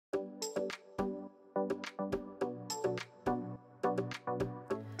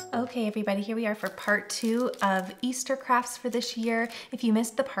Okay, everybody, here we are for part 2 of Easter crafts for this year. If you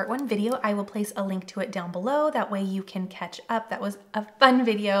missed the part 1 video, I will place a link to it down below. That way you can catch up. That was a fun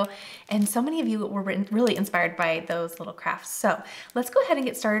video, and so many of you were really inspired by those little crafts. So let's go ahead and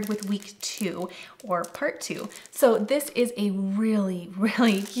get started with week 2, or part 2. So this is a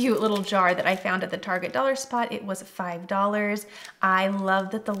really cute little jar that I found at the Target dollar spot. It was $5. I love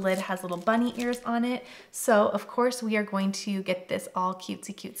that the lid has little bunny ears on it. So of course we are going to get this all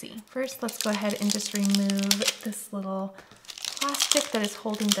cutesy. First, let's go ahead and just remove this little plastic that is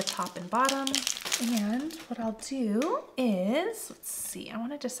holding the top and bottom. And what I'll do is, let's see, I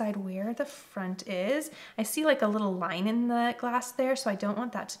want to decide where the front is. I see like a little line in the glass there, so I don't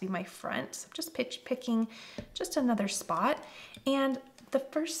want that to be my front. So I'm just picking just another spot. And the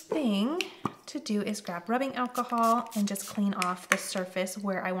first thing to do is grab rubbing alcohol and just clean off the surface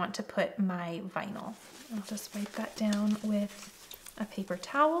where I want to put my vinyl. I'll just wipe that down with a paper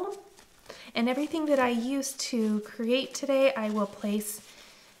towel. And everything that I used to create today, I will place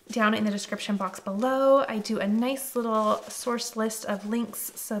down in the description box below. I do a nice little source list of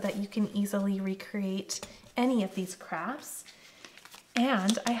links so that you can easily recreate any of these crafts.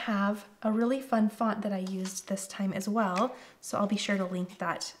 And I have a really fun font that I used this time as well, so I'll be sure to link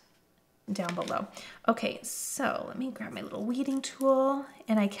that down below. Okay, so let me grab my little weeding tool,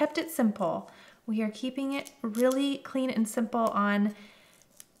 and I kept it simple. We are keeping it really clean and simple on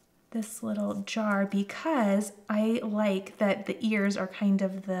this little jar because I like that the ears are kind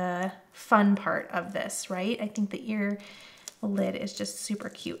of the fun part of this, right? I think the ear lid is just super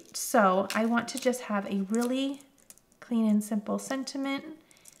cute. So I want to just have a really clean and simple sentiment.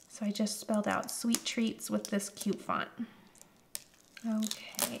 So I just spelled out sweet treats with this cute font.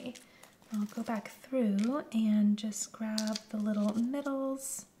 Okay, I'll go back through and just grab the little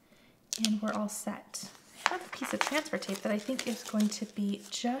middles and we're all set. I have a piece of transfer tape that I think is going to be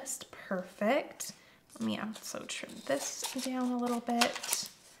just perfect. Let me also trim this down a little bit.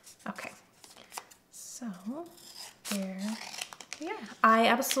 Okay, so there. Yeah, I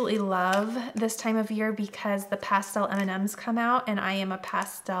absolutely love this time of year because the pastel M&Ms come out and I am a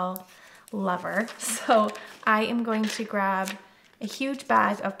pastel lover. So I am going to grab a huge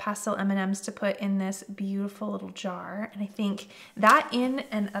bag of pastel M&Ms to put in this beautiful little jar. And I think that in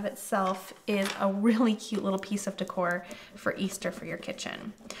and of itself is a really cute little piece of decor for Easter for your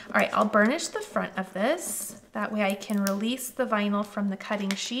kitchen. All right, I'll burnish the front of this. That way I can release the vinyl from the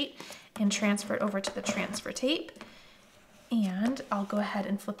cutting sheet and transfer it over to the transfer tape. And I'll go ahead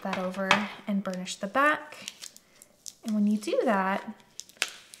and flip that over and burnish the back. And when you do that,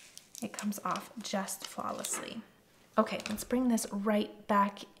 it comes off just flawlessly. Okay, let's bring this right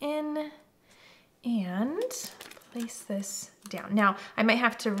back in and place this down. Now, I might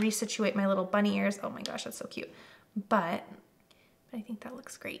have to resituate my little bunny ears. Oh my gosh, that's so cute. But I think that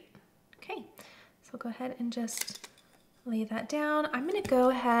looks great. Okay, so I'll go ahead and just lay that down. I'm gonna go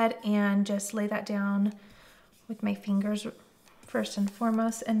ahead and just lay that down with my fingers first and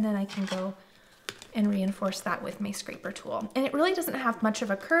foremost, and then I can go and reinforce that with my scraper tool. And it really doesn't have much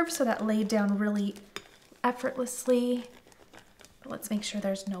of a curve, so that laid down really effortlessly. But let's make sure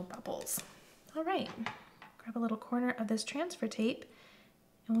there's no bubbles. All right, grab a little corner of this transfer tape,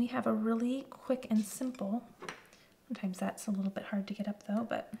 and we have a really quick and simple, sometimes that's a little bit hard to get up though,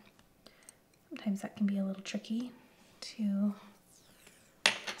 but sometimes that can be a little tricky to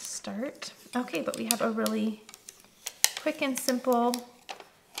start. Okay, but we have a really quick and simple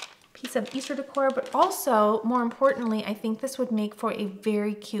piece of Easter decor, but also, more importantly, I think this would make for a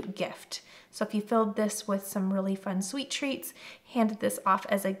very cute gift. So if you filled this with some really fun sweet treats, handed this off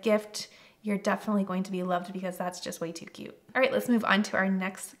as a gift, you're definitely going to be loved because that's just way too cute. All right, let's move on to our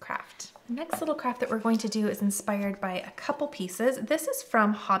next craft. The next little craft that we're going to do is inspired by a couple pieces. This is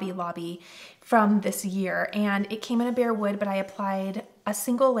from Hobby Lobby from this year, and it came in a bare wood, but I applied a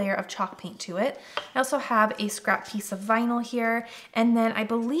single layer of chalk paint to it. I also have a scrap piece of vinyl here, and then I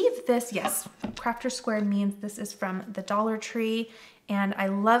believe this, yes, Crafter Square means this is from the Dollar Tree, and I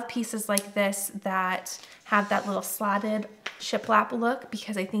love pieces like this that have that little slatted shiplap look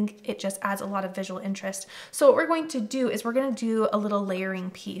because I think it just adds a lot of visual interest. So what we're going to do is we're going to do a little layering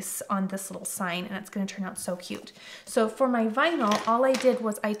piece on this little sign, and it's going to turn out so cute. So for my vinyl, all I did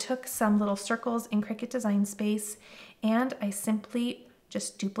was I took some little circles in Cricut Design Space and I simply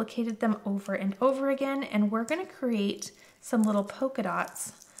just duplicated them over and over again, and we're going to create some little polka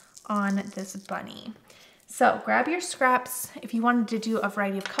dots on this bunny. So grab your scraps. If you wanted to do a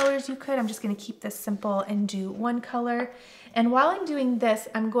variety of colors, you could. I'm just going to keep this simple and do one color. And while I'm doing this,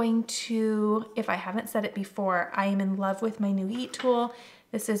 I'm going to, if I haven't said it before, I am in love with my new heat tool.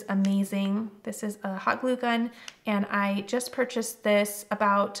 This is amazing. This is a hot glue gun, and I just purchased this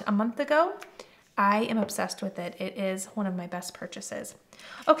about a month ago. I am obsessed with it. It is one of my best purchases.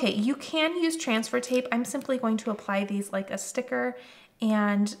 Okay, you can use transfer tape. I'm simply going to apply these like a sticker,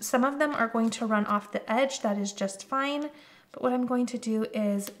 and some of them are going to run off the edge. That is just fine. But what I'm going to do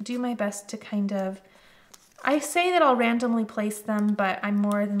is do my best to kind of, I say that I'll randomly place them, but I'm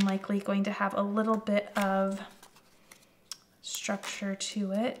more than likely going to have a little bit of structure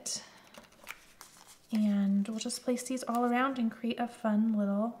to it. And we'll just place these all around and create a fun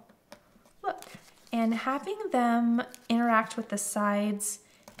little look. And having them interact with the sides,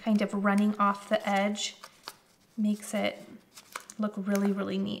 kind of running off the edge, makes it look really,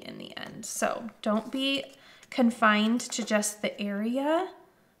 really neat in the end. So don't be confined to just the area,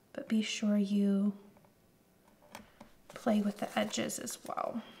 but be sure you play with the edges as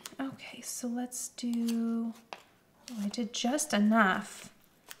well. Okay, so let's do, oh, I did just enough.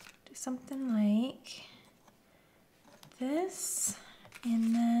 Do something like this,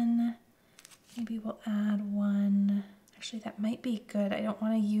 and then maybe we'll add one. Actually, that might be good. I don't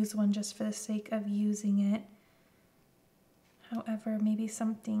want to use one just for the sake of using it. However, maybe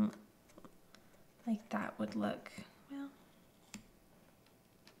something like that would look, well,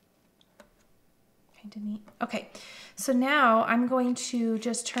 kind of neat. Okay, so now I'm going to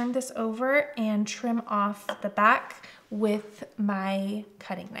just turn this over and trim off the back with my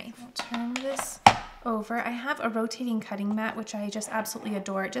cutting knife. I'll turn this over. I have a rotating cutting mat, which I just absolutely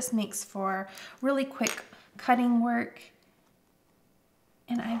adore. It just makes for really quick cutting work.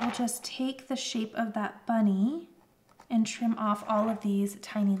 And I will just take the shape of that bunny and trim off all of these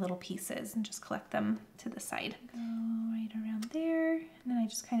tiny little pieces and just collect them to the side. Go right around there, and then I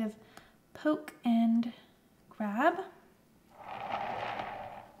just kind of poke and grab.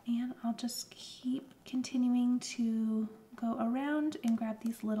 And I'll just keep continuing to go around and grab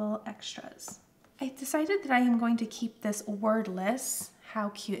these little extras. I decided that I am going to keep this wordless. How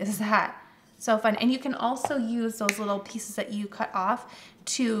cute is that? So fun. And you can also use those little pieces that you cut off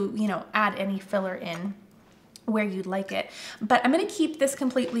to, you know, add any filler in where you'd like it. But I'm going to keep this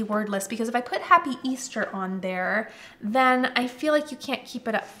completely wordless because if I put Happy Easter on there, then I feel like you can't keep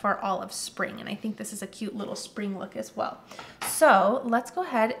it up for all of spring. And I think this is a cute little spring look as well. So let's go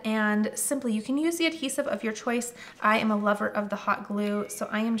ahead and simply, you can use the adhesive of your choice. I am a lover of the hot glue, so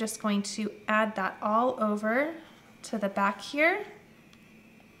I am just going to add that all over to the back here.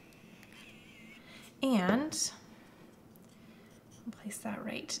 And I'll place that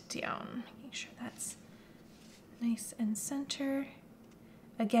right down, making sure that's nice and center.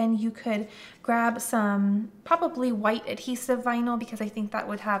 Again, you could grab some probably white adhesive vinyl because I think that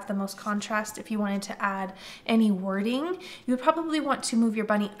would have the most contrast if you wanted to add any wording. You would probably want to move your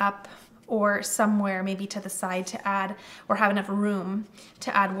bunny up or somewhere maybe to the side to add, or have enough room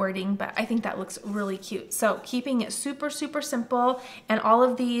to add wording, but I think that looks really cute. So keeping it super, super simple, and all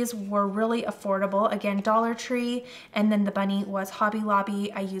of these were really affordable. Again, Dollar Tree, and then the bunny was Hobby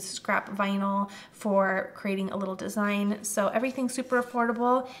Lobby. I used scrap vinyl for creating a little design. So everything's super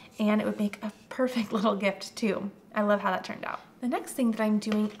affordable, and it would make a perfect little gift too. I love how that turned out. The next thing that I'm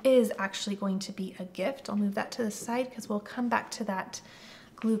doing is actually going to be a gift. I'll move that to the side because we'll come back to that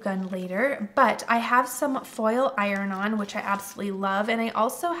glue gun later, but I have some foil iron-on, which I absolutely love, and I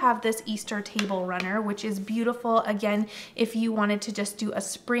also have this Easter table runner, which is beautiful. Again, if you wanted to just do a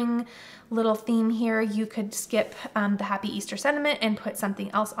spring little theme here, you could skip the Happy Easter sentiment and put something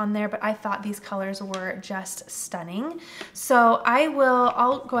else on there, but I thought these colors were just stunning. So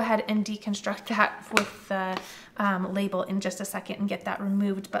I'll go ahead and deconstruct that with the label in just a second and get that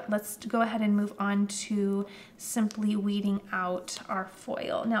removed, but let's go ahead and move on to simply weeding out our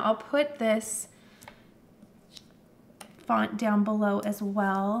foil. Now I'll put this font down below as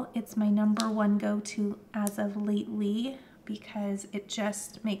well. It's my #1 go-to as of lately because it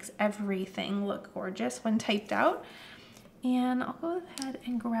just makes everything look gorgeous when typed out. And I'll go ahead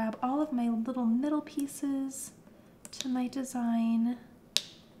and grab all of my little middle pieces to my design.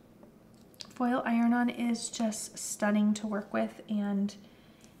 Foil iron-on is just stunning to work with, and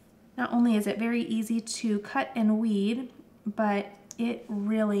not only is it very easy to cut and weed, but it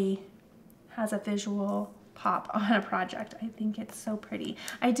really has a visual pop on a project. I think it's so pretty.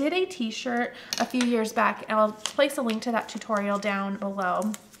 I did a t-shirt a few years back, and I'll place a link to that tutorial down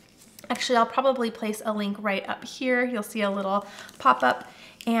below. Actually, I'll probably place a link right up here. You'll see a little pop-up,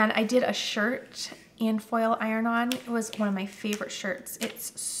 and I did a shirt in foil iron-on. It was one of my favorite shirts.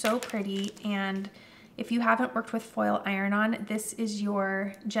 It's so pretty, and if you haven't worked with foil iron-on, this is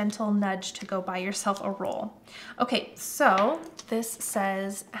your gentle nudge to go buy yourself a roll. Okay, so this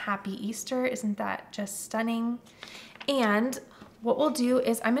says Happy Easter. Isn't that just stunning? And what we'll do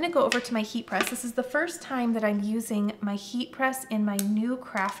is I'm gonna go over to my heat press. This is the first time that I'm using my heat press in my new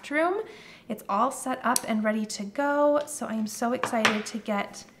craft room. It's all set up and ready to go, so I am so excited to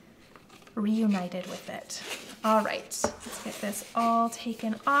get reunited with it. All right, let's get this all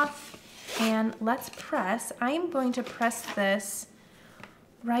taken off and let's press. I am going to press this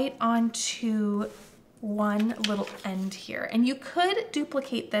right onto one little end here. And you could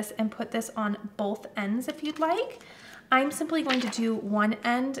duplicate this and put this on both ends if you'd like. I'm simply going to do one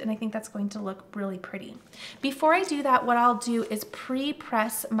end, and I think that's going to look really pretty. Before I do that, what I'll do is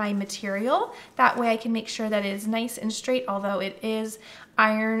pre-press my material. That way I can make sure that it is nice and straight, although it is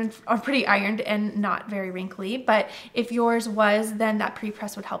ironed, or pretty ironed and not very wrinkly. But if yours was, then that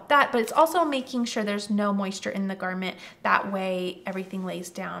pre-press would help that. But it's also making sure there's no moisture in the garment. That way everything lays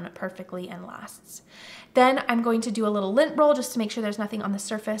down perfectly and lasts. Then I'm going to do a little lint roll just to make sure there's nothing on the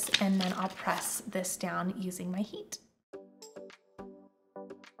surface, and then I'll press this down using my heat.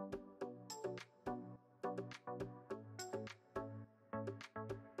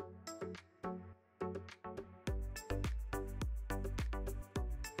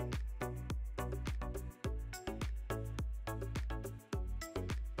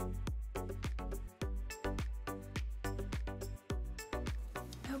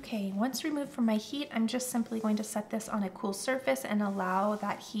 Okay, once removed from my heat, I'm just simply going to set this on a cool surface and allow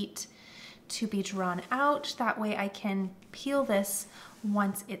that heat to be drawn out. That way I can peel this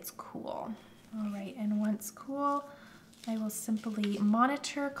once it's cool. All right, and once cool, I will simply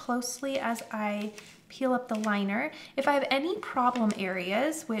monitor closely as I peel up the liner. If I have any problem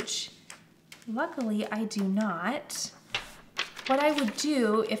areas, which luckily I do not, what I would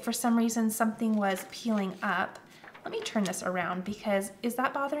do if for some reason something was peeling up, let me turn this around, because is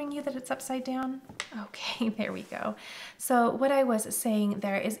that bothering you that it's upside down? Okay, there we go. So what I was saying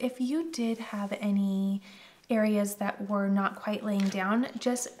there is if you did have any areas that were not quite laying down,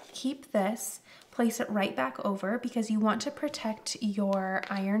 just keep this, place it right back over, because you want to protect your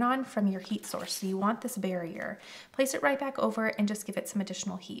iron-on from your heat source. So you want this barrier. Place it right back over and just give it some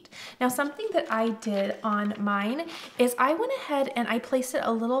additional heat. Now, something that I did on mine is I went ahead and I placed it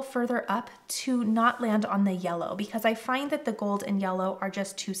a little further up to not land on the yellow, because I find that the gold and yellow are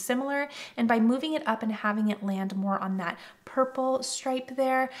just too similar. And by moving it up and having it land more on that purple stripe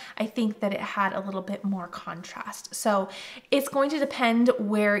there, I think that it had a little bit more contrast. So it's going to depend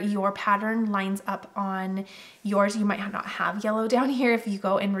where your pattern lines up on yours. You might not have yellow down here if you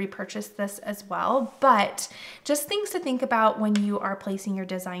go and repurchase this as well, but just things to think about when you are placing your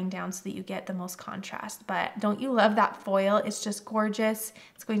design down so that you get the most contrast. But don't you love that foil? It's just gorgeous.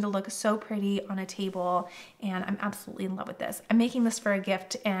 It's going to look so pretty on a table, and I'm absolutely in love with this. I'm making this for a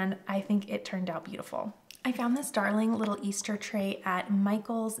gift, and I think it turned out beautiful. I found this darling little Easter tray at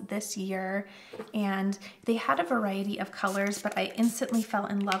Michael's this year, and they had a variety of colors, but I instantly fell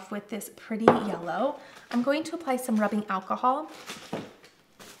in love with this pretty yellow. I'm going to apply some rubbing alcohol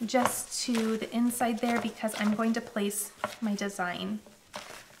just to the inside there, because I'm going to place my design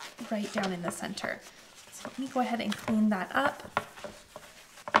right down in the center. So let me go ahead and clean that up,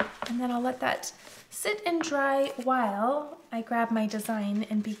 and then I'll let that sit and dry while I grab my design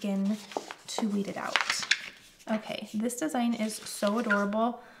and begin to weed it out. Okay, this design is so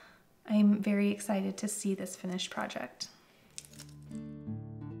adorable. I'm very excited to see this finished project.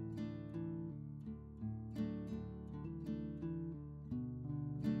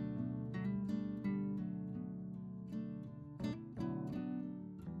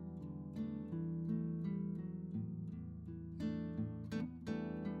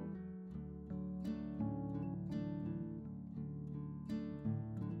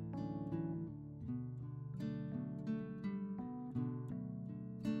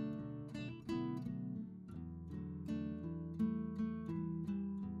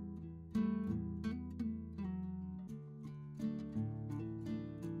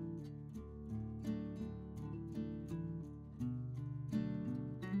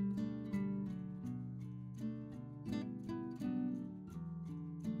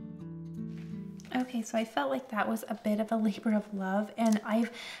 Okay, so I felt like that was a bit of a labor of love, and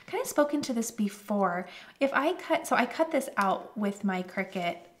I've kind of spoken to this before. If I cut, so I cut this out with my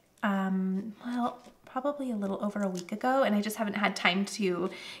Cricut, well, probably a little over a week ago, and I just haven't had time to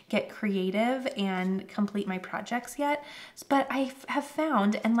get creative and complete my projects yet. But I have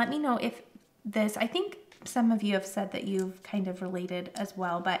found, and let me know if this, I think some of you have said that you've kind of related as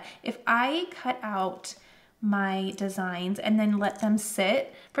well, but if I cut out my designs and then let them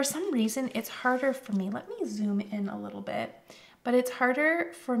sit, for some reason it's harder for me. Let me zoom in a little bit, but it's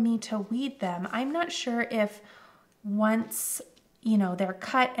harder for me to weed them. I'm not sure if once, you know, they're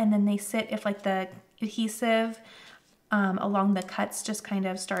cut and then they sit, if like the adhesive along the cuts just kind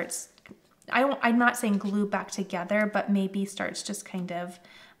of starts, I'm not saying glue back together, but maybe starts just kind of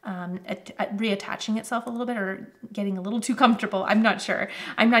reattaching itself a little bit or getting a little too comfortable. I'm not sure.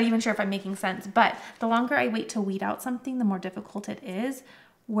 I'm not even sure if I'm making sense, but the longer I wait to weed out something, the more difficult it is.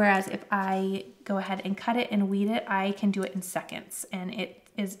 Whereas if I go ahead and cut it and weed it, I can do it in seconds, and it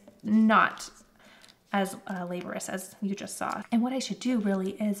is not as laborious as you just saw. And what I should do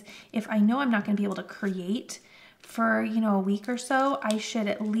really is, if I know I'm not going to be able to create for, you know, a week or so, I should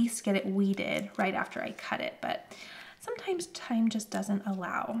at least get it weeded right after I cut it. But sometimes time just doesn't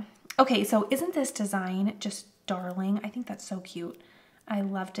allow. Okay, so isn't this design just darling? I think that's so cute. I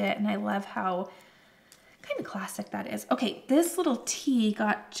loved it, and I love how kind of classic that is. Okay, this little T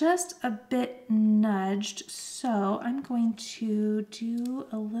got just a bit nudged, so I'm going to do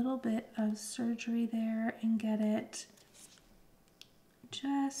a little bit of surgery there and get it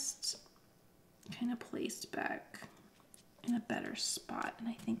just kind of placed back in a better spot, and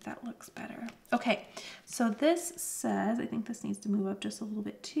I think that looks better. Okay, so this says, I think this needs to move up just a little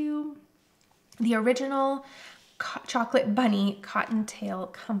bit too. The original Chocolate Bunny Cottontail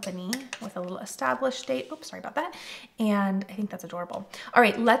Company with a little established date. Oops, sorry about that. And I think that's adorable. All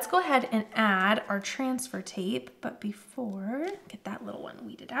right, let's go ahead and add our transfer tape. But before, get that little one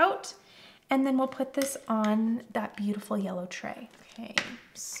weeded out. And then we'll put this on that beautiful yellow tray. Okay,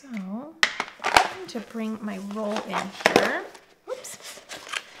 so I'm going to bring my roll in here. Oops.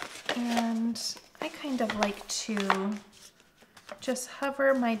 And I kind of like to just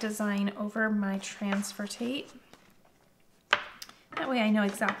hover my design over my transfer tape. That way I know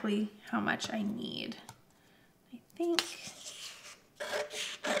exactly how much I need. I think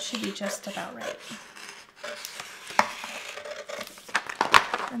that should be just about right.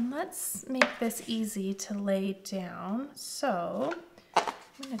 And let's make this easy to lay down. So I'm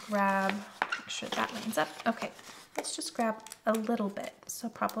gonna grab, make sure that lines up. Okay, let's just grab a little bit. So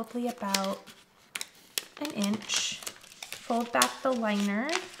probably about an inch. Fold back the liner.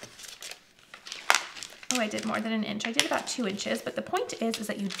 Oh, I did more than an inch. I did about 2 inches, but the point is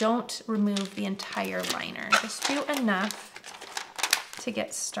that you don't remove the entire liner. Just do enough to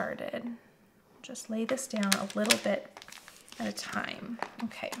get started. Just lay this down a little bit at a time.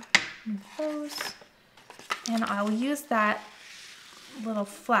 Okay, move those. And I'll use that little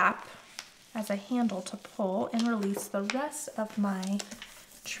flap as a handle to pull and release the rest of my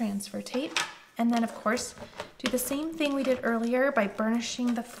transfer tape. And then of course, do the same thing we did earlier by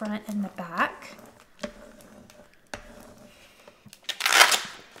burnishing the front and the back.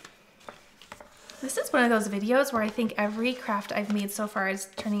 This is one of those videos where I think every craft I've made so far is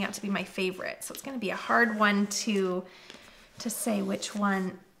turning out to be my favorite. So it's gonna be a hard one to say which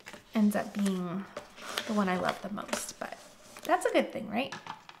one ends up being the one I love the most, but that's a good thing, right?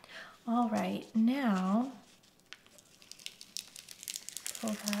 All right, now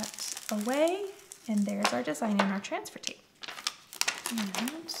pull that away, and there's our design and our transfer tape. And there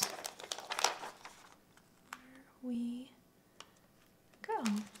we go.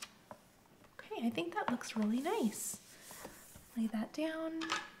 Okay, I think that looks really nice. Lay that down,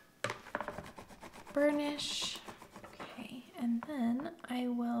 burnish. Okay, and then I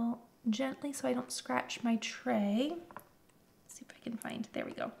will gently, so I don't scratch my tray. Let's see if I can find, there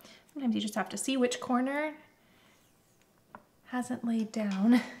we go. Sometimes you just have to see which corner hasn't laid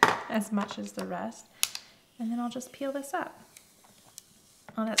down as much as the rest. And then I'll just peel this up.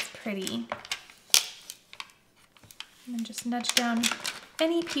 Oh, that's pretty. And then just nudge down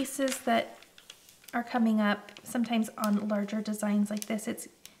any pieces that are coming up. Sometimes on larger designs like this, it's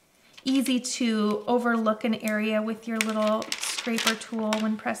easy to overlook an area with your little scraper tool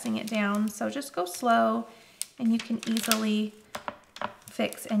when pressing it down. So just go slow and you can easily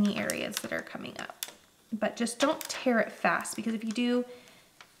fix any areas that are coming up. But just don't tear it fast, because if you do,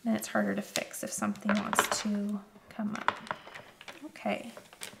 then it's harder to fix if something wants to come up. Okay,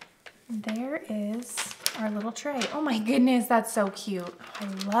 there is our little tray. Oh my goodness, that's so cute. I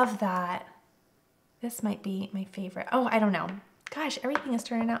love that. This might be my favorite. Oh, I don't know. Gosh, everything is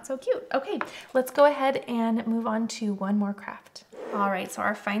turning out so cute. Okay, let's go ahead and move on to one more craft. All right, so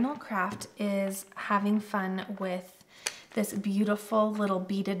our final craft is having fun with this beautiful little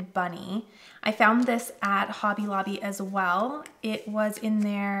beaded bunny. I found this at Hobby Lobby as well. It was in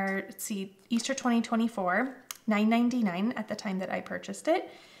there, let's see, Easter 2024, $9.99 at the time that I purchased it.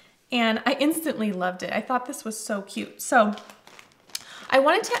 And I instantly loved it. I thought this was so cute. So I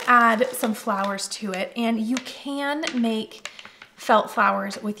wanted to add some flowers to it, and you can make felt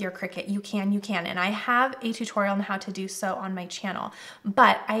flowers with your Cricut. You can. And I have a tutorial on how to do so on my channel,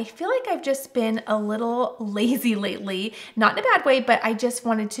 but I feel like I've just been a little lazy lately, not in a bad way, but I just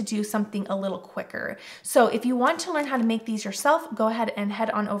wanted to do something a little quicker. So if you want to learn how to make these yourself, go ahead and head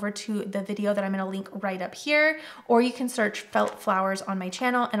on over to the video that I'm gonna link right up here, or you can search felt flowers on my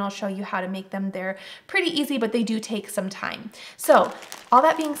channel and I'll show you how to make them. They're pretty easy, but they do take some time. So all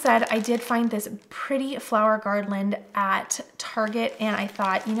that being said, I did find this pretty flower garland at Target, and I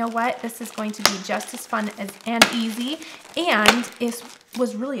thought, you know what, this is going to be just as fun and easy, and it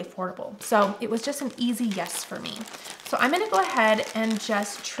was really affordable. So it was just an easy yes for me. So I'm gonna go ahead and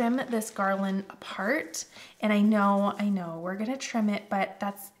just trim this garland apart. And I know, we're gonna trim it, but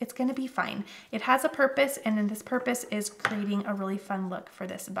it's gonna be fine. It has a purpose, and then this purpose is creating a really fun look for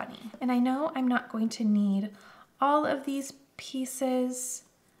this bunny. And I know I'm not going to need all of these pieces.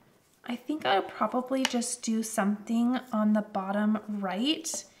 I think I'll probably just do something on the bottom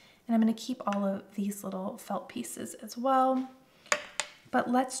right, and I'm gonna keep all of these little felt pieces as well. But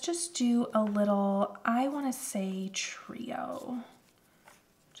let's just do a little, I wanna say trio,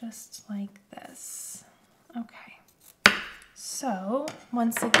 just like this. Okay, so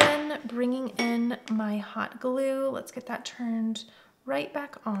once again, bringing in my hot glue, let's get that turned right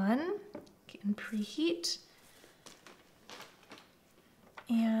back on, and preheat.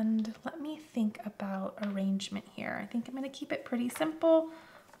 And let me think about arrangement here. I think I'm gonna keep it pretty simple.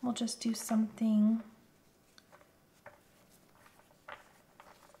 We'll just do something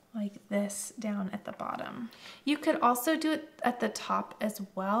like this down at the bottom. You could also do it at the top as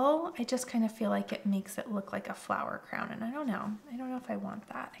well. I just kind of feel like it makes it look like a flower crown, and I don't know if I want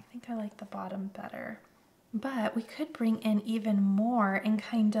that. I think I like the bottom better. But we could bring in even more and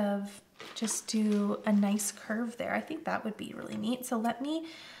kind of just do a nice curve there. I think that would be really neat. So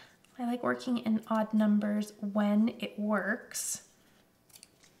I like working in odd numbers when it works.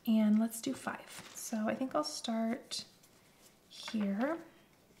 And let's do 5. So I think I'll start here.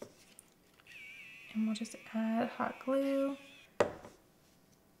 And we'll just add hot glue.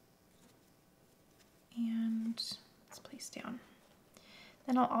 And let's place down.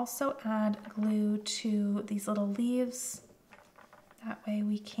 Then I'll also add glue to these little leaves. That way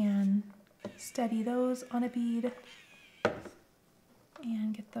we can steady those on a bead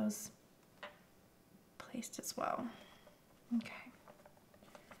and get those placed as well. Okay.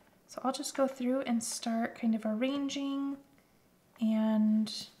 So I'll just go through and start kind of arranging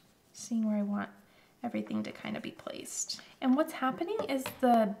and seeing where I want everything to kind of be placed. And what's happening is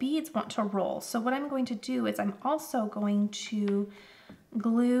the beads want to roll. So what I'm going to do is I'm also going to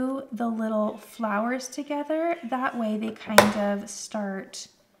glue the little flowers together. That way they kind of start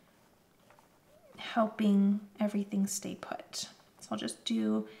helping everything stay put. So I'll just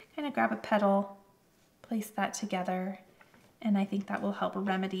kind of grab a petal, place that together, and I think that will help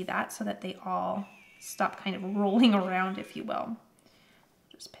remedy that so that they all stop kind of rolling around, if you will.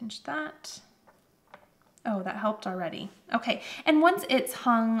 Just pinch that. Oh, that helped already. Okay, and once it's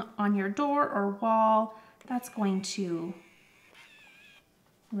hung on your door or wall, that's going to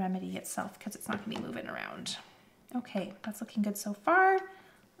remedy itself because it's not going to be moving around. Okay, that's looking good so far.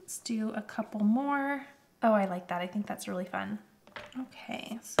 Let's do a couple more. Oh, I like that. I think that's really fun.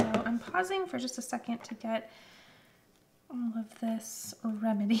 Okay, so I'm pausing for just a second to get all of this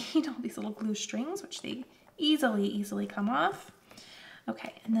remedied, all these little glue strings, which they easily come off.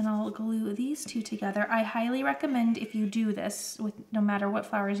 Okay, and then I'll glue these two together. I highly recommend if you do this, with no matter what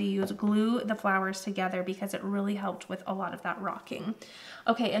flowers you use, glue the flowers together because it really helped with a lot of that rocking.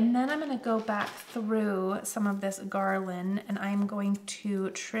 Okay, and then I'm gonna go back through some of this garland and I'm going to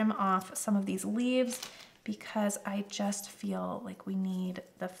trim off some of these leaves because I just feel like we need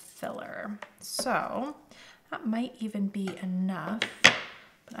the filler. So that might even be enough,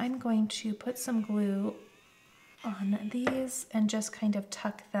 but I'm going to put some glue on these and just kind of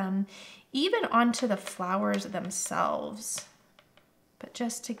tuck them even onto the flowers themselves, but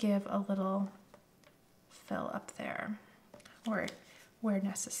just to give a little fill up there or where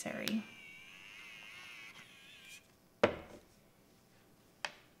necessary.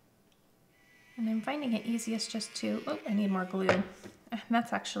 And I'm finding it easiest just to, oh, I need more glue. And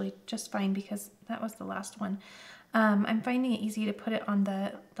that's actually just fine because that was the last one. I'm finding it easy to put it on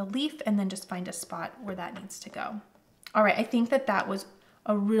the leaf and then just find a spot where that needs to go. All right, I think that that was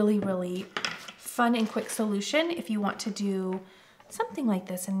a really fun and quick solution if you want to do something like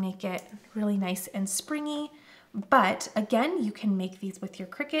this and make it really nice and springy. But again, you can make these with your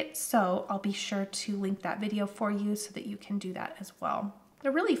Cricut, so I'll be sure to link that video for you so that you can do that as well.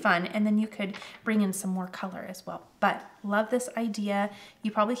 They're really fun, and then you could bring in some more color as well. But love this idea.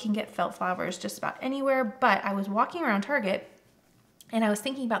 You probably can get felt flowers just about anywhere, but I was walking around Target And I was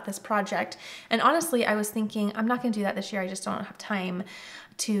thinking about this project, and honestly, I was thinking, I'm not gonna do that this year, I just don't have time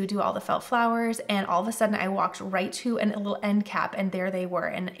to do all the felt flowers. And all of a sudden I walked right to a little end cap, and there they were.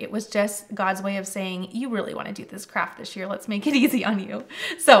 And it was just God's way of saying, you really wanna do this craft this year, let's make it easy on you.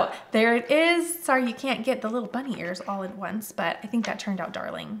 So there it is. Sorry you can't get the little bunny ears all at once, but I think that turned out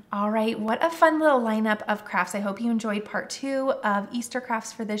darling. All right, what a fun little lineup of crafts. I hope you enjoyed part 2 of Easter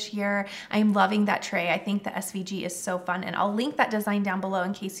crafts for this year. I'm loving that tray. I think the SVG is so fun, and I'll link that design down below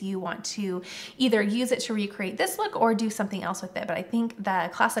in case you want to either use it to recreate this look or do something else with it. But I think the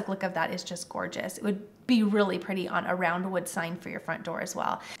classic look of that is just gorgeous. It would be really pretty on a round wood sign for your front door as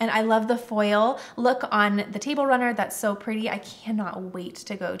well. And I love the foil look on the table runner. That's so pretty. I cannot wait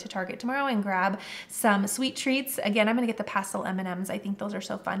to go to Target tomorrow and grab some sweet treats. Again, I'm gonna get the pastel M&Ms. I think those are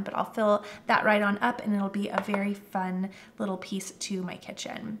so fun, but I'll fill that right on up and it'll be a very fun little piece to my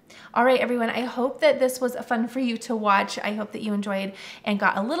kitchen. All right, everyone, I hope that this was fun for you to watch. I hope that you enjoyed and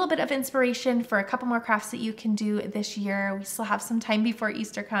got a little bit of inspiration for a couple more crafts that you can do this year. We still have some time before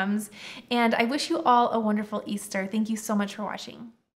Easter comes, and I wish you all a wonderful Easter. Thank you so much for watching.